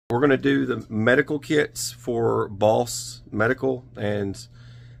We're going to do the medical kits for Boss Medical, and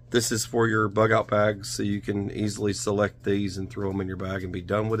this is for your bug out bags, so you can easily select these and throw them in your bag and be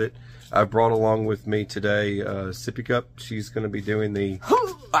done with it. I brought along with me today Sippy Cup. She's going to be doing the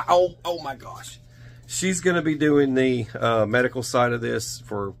oh my gosh, she's going to be doing the medical side of this.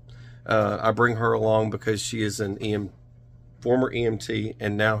 For I bring her along because she is an former EMT,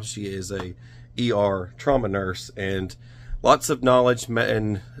 and now she is a ER trauma nurse, and lots of knowledge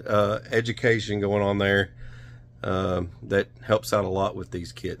and education going on there that helps out a lot with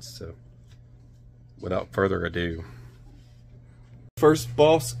these kits. So without further ado, first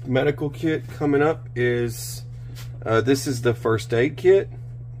Boss medical kit coming up is this is the first aid kit.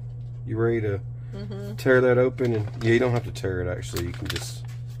 You ready to tear that open? And yeah, you don't have to tear it, actually. You can just,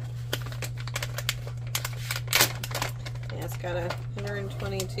 yeah, it's got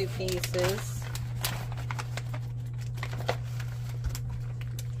 122 pieces.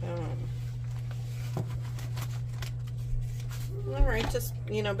 Alright, just,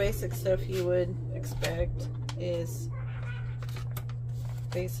 you know, basic stuff you would expect is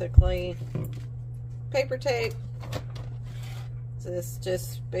basically paper tape. This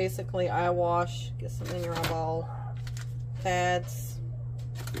just basically eye wash, get some in your eyeball. Pads.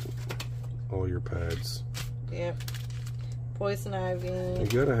 all your pads. Yep. Poison ivy. You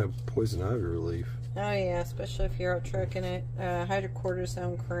gotta have poison ivy relief. Oh yeah, especially if you're out trucking it.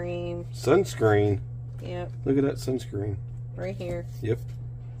 Hydrocortisone cream. Sunscreen. Yep. Look at that sunscreen. Right here. Yep.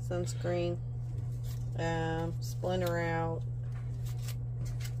 Sunscreen. Splinter out.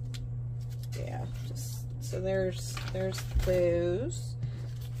 Yeah, just so there's those.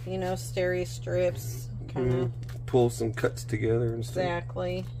 You know, steri strips. Kind of pull some cuts together and stuff.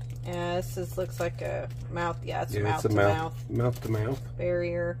 Exactly. This looks like a mouth. Yeah, it's mouth to mouth. Mouth to mouth.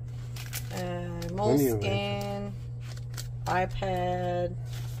 Barrier. Moleskin. iPad.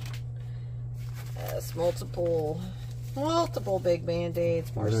 Multiple big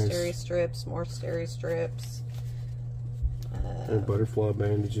band-aids. More steri strips. More steri strips. And butterfly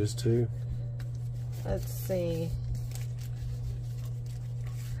bandages too. Let's see.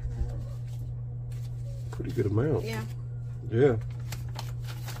 Pretty good amount. Yeah. Yeah.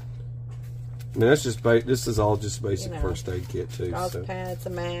 I mean, that's just this is all just basic first aid kit too. Gauze pads, a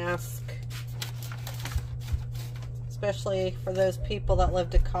mask. Especially for those people that love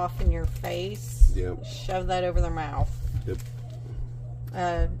to cough in your face. Yep. Shove that over their mouth.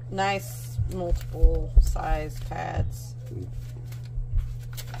 Yep. Nice multiple size pads.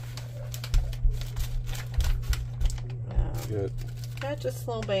 Good. Got just a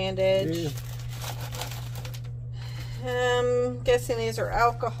little bandage. Yeah. Guessing these are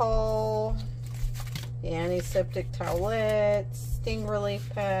alcohol. Yeah, antiseptic towelettes, sting relief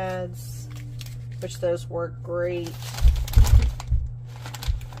pads, which those work great.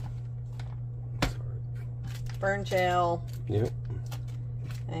 Burn gel. Yep.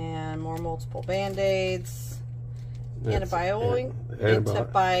 And more multiple band-aids. Antibiotic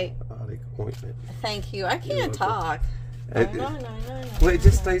ointment. Thank you. I can't talk. Well, it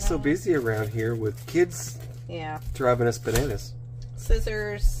just stays so busy around here with kids. Yeah. Driving us bananas.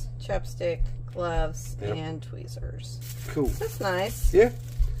 Scissors, chapstick, gloves, and tweezers. Cool. That's nice. Yeah.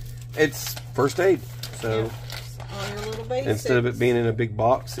 It's first aid. So all your little basics. Instead of it being in a big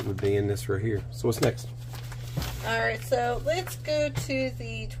box, it would be in this right here. So what's next? Alright, so let's go to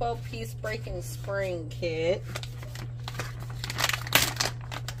the 12-piece breaking spring kit.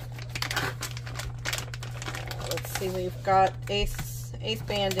 Let's see, we've got ace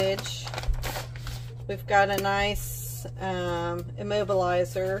bandage. We've got a nice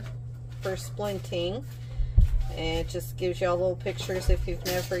immobilizer for splinting. And it just gives you all little pictures if you've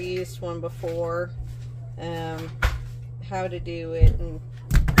never used one before. How to do it and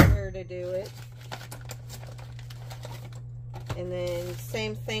where to do it. And then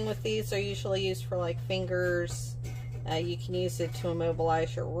same thing with these, they're usually used for like fingers. You can use it to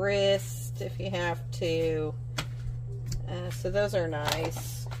immobilize your wrist if you have to. So those are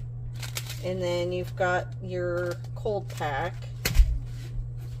nice. And then you've got your cold pack.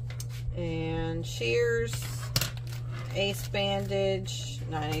 And shears, ace bandage,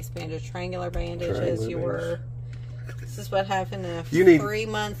 not an ace bandage, triangular bandage as you were. This is what having a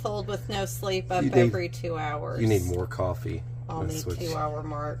 3-month-old with no sleep up every 2 hours. You need more coffee. On the 2-hour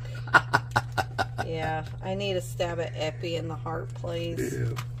mark. Yeah, I need a stab at epi in the heart, please.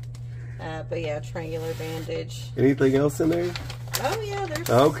 Yeah. But yeah, triangular bandage. Anything else in there? Oh yeah, there's.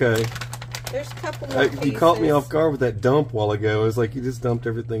 Okay. There's a couple more pieces. You caught me off guard with that dump while ago. It was like you just dumped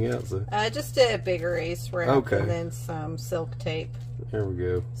everything out. So. Just a bigger ace wrap, okay. And then some silk tape. There we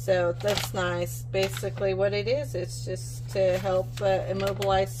go. So that's nice. Basically what it is, it's just to help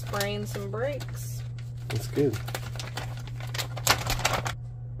immobilize sprains and breaks. That's good.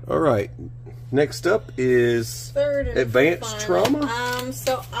 All right. Next up is advanced trauma.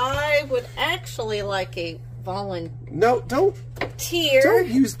 So I would actually like a volunteer. No, don't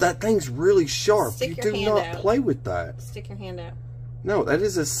use that. Thing's really sharp. You do not play with that. Stick your hand out. No, that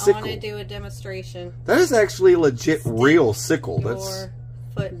is a sickle. I want to do a demonstration. That is actually a legit real sickle. That's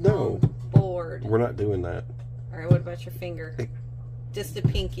foot on board. We're not doing that. All right, what about your finger? Just a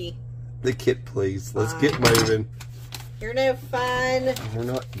pinky. The kit, please. Let's get moving. You're no fun. We're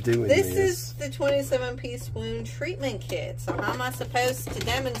not doing this. This is the 27-piece wound treatment kit. So how am I supposed to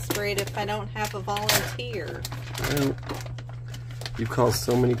demonstrate if I don't have a volunteer? Well, you cause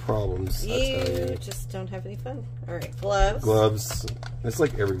so many problems. You just don't have any fun. All right, gloves. Gloves. It's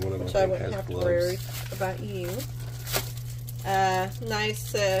like every one of them. Which I wouldn't have to worry about you.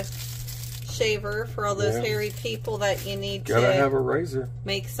 Nice shaver for all those hairy people that you need to have a razor.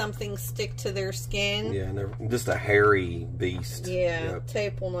 Make something stick to their skin. Yeah, just a hairy beast. Yeah,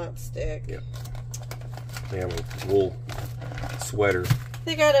 tape will not stick. Yep. Yeah, wool sweater.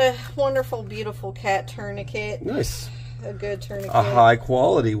 They got a wonderful, beautiful cat tourniquet. Nice. A good tourniquet. A high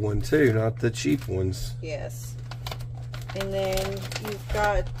quality one too, not the cheap ones. Yes. And then you've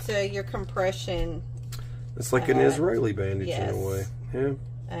got your compression. It's like an Israeli bandage in a way. Yeah.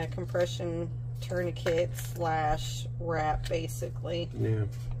 Compression tourniquet / wrap, basically. Yeah.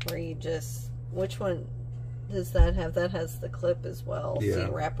 Where you just, which one does that have? That has the clip as well. Yeah. So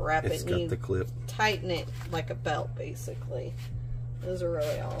you wrap it. It's got the clip. Tighten it like a belt, basically. Those are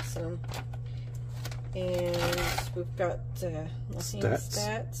really awesome. And we've got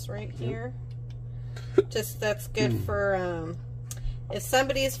stats right here. Just that's good for if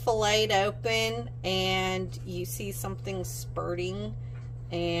somebody's filleted open and you see something spurting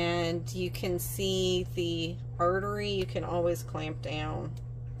and you can see the artery, you can always clamp down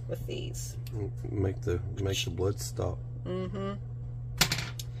with these. Make the blood stop. Mm-hmm.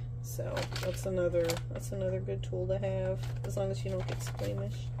 So that's another good tool to have, as long as you don't get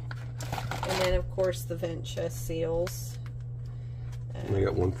squeamish. And then of course the vent chest seals. We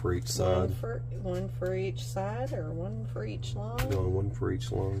got one for each side. One for each side, or one for each long? No, one for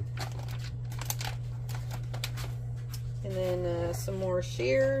each long. And then some more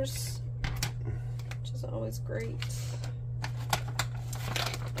shears, which is always great.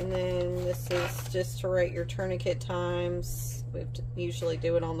 And then this is just to write your tourniquet times. We have to usually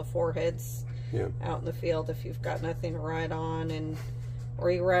do it on the foreheads out in the field if you've got nothing to write on, or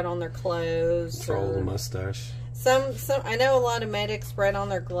you write on their clothes. Or the mustache. Some I know a lot of medics write on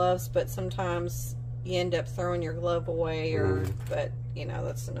their gloves, but sometimes you end up throwing your glove away, but you know,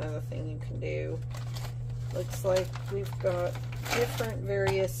 that's another thing you can do. Looks like we've got different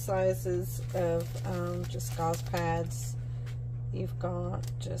various sizes of just gauze pads. You've got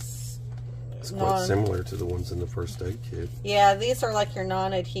just it's quite similar to the ones in the first aid kit. Yeah, these are like your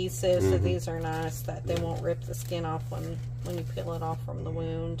non-adhesive, so these are nice that they won't rip the skin off when you peel it off from the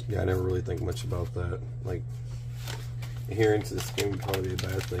wound. Yeah, I never really think much about that. Like, adhering to the skin would probably be a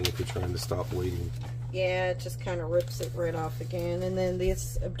bad thing if you're trying to stop bleeding. Yeah, it just kind of rips it right off again. And then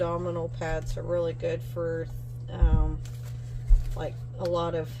these abdominal pads are really good for like a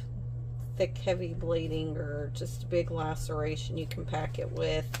lot of thick, heavy bleeding or just a big laceration you can pack it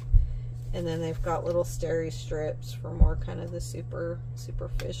with. And then they've got little steri strips for more kind of the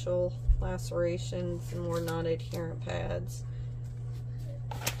superficial lacerations and more non-adherent pads.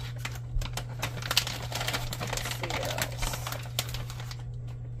 Let's see what else.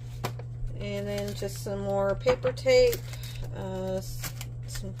 And then just some more paper tape,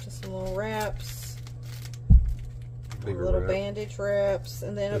 some little wraps, little bandage wraps,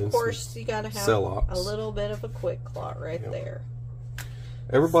 and then of course you got to have a little bit of a quick clot right there.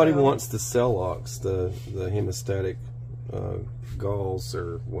 Everybody wants the cell locks, the hemostatic gauze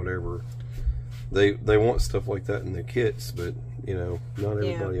or whatever. They want stuff like that in their kits, but you know, not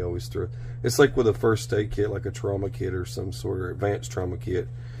everybody always throws. It's like with a first aid kit, like a trauma kit or some sort of advanced trauma kit.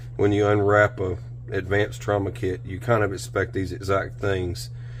 When you unwrap a advanced trauma kit, you kind of expect these exact things,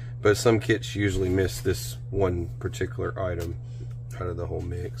 but some kits usually miss this one particular item out of the whole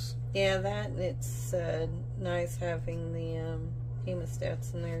mix. Yeah, that it's nice having the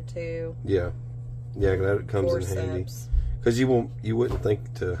hemostats in there too. Yeah, that comes in handy because you wouldn't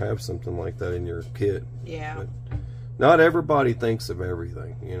think to have something like that in your kit. Yeah, but not everybody thinks of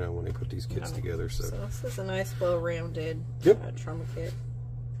everything, you know, when they put these kits together. So this is a nice, well-rounded trauma kit.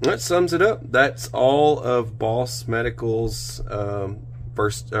 That sums it up. That's all of Boss Medical's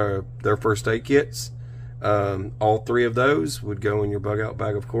their first aid kits. All 3 of those would go in your bug out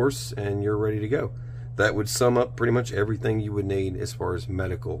bag, of course, and you're ready to go. That would sum up pretty much everything you would need as far as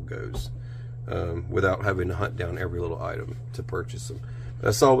medical goes, without having to hunt down every little item to purchase them.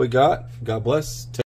 That's all we got. God bless.